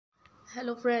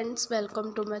Hello friends,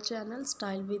 welcome to my channel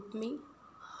Style with me.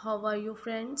 How are you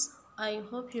friends? I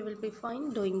hope you will be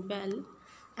fine, doing well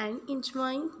and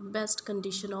enjoying best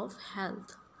condition of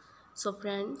health. So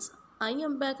friends, I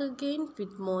am back again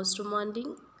with most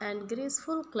demanding and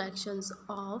graceful collections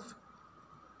of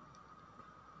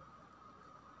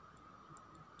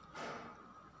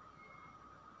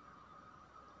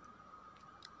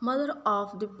Mother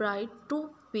of the Bride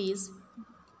two-piece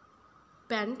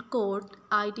pant coat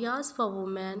ideas for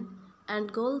women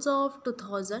and goals of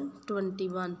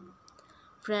 2021.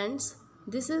 Friends,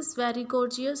 this is very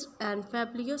gorgeous and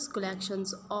fabulous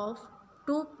collections of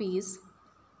two-piece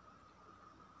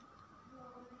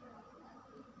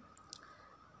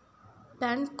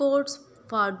pant coats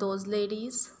for those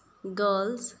ladies,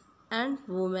 girls and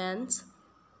women.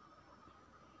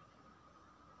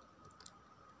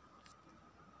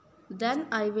 Then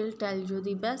I will tell you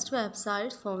the best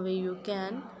websites from where you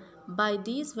can buy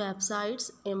these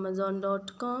websites: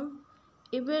 Amazon.com,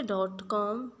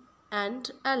 eBay.com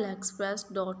and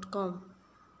AliExpress.com.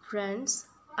 Friends,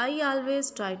 I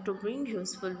always try to bring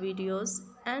useful videos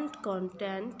and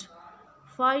content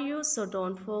for you, so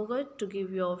don't forget to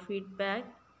give your feedback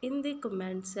in the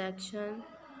comment section.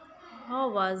 How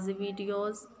was the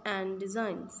videos and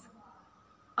designs?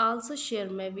 Also share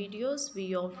my videos with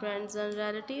your friends and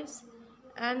relatives,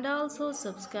 and also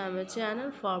subscribe my channel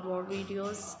for more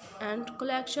videos and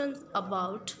collections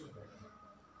about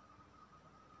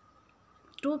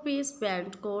two-piece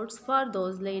pant coats for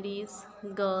those ladies,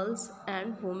 girls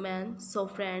and women. So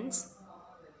friends,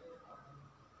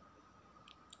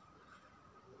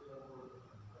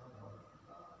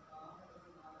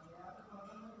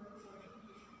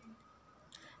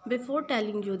 before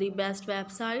telling you the best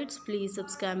websites, please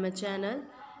subscribe my channel,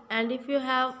 and if you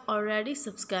have already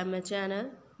subscribed my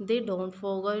channel, then don't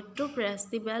forget to press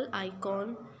the bell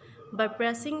icon. By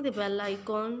pressing the bell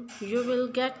icon, you will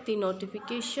get the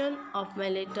notification of my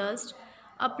latest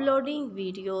uploading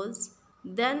videos.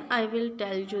 Then I will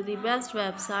tell you the best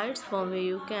websites from where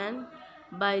you can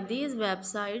buy these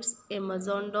websites: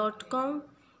 Amazon.com,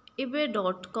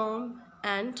 eBay.com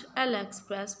and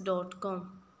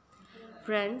AliExpress.com.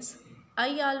 Friends,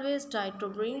 I always try to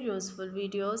bring useful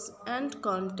videos and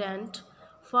content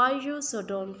for you, so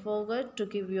don't forget to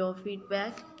give your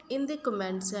feedback in the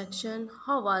comment section.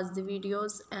 How was the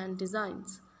videos and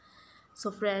designs?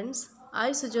 So friends,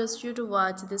 I suggest you to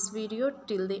watch this video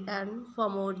till the end for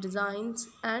more designs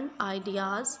and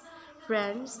ideas.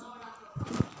 Friends,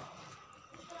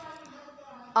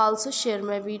 also share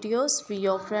my videos with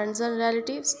your friends and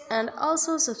relatives, and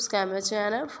also subscribe my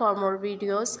channel for more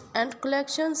videos and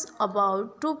collections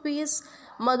about two-piece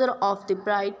mother of the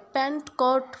bride pant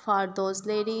coat for those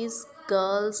ladies,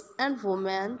 girls and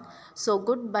women. So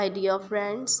goodbye dear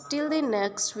friends, till the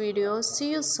next video.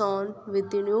 See you soon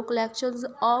with the new collections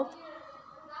of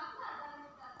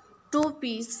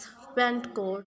two-piece pant coat.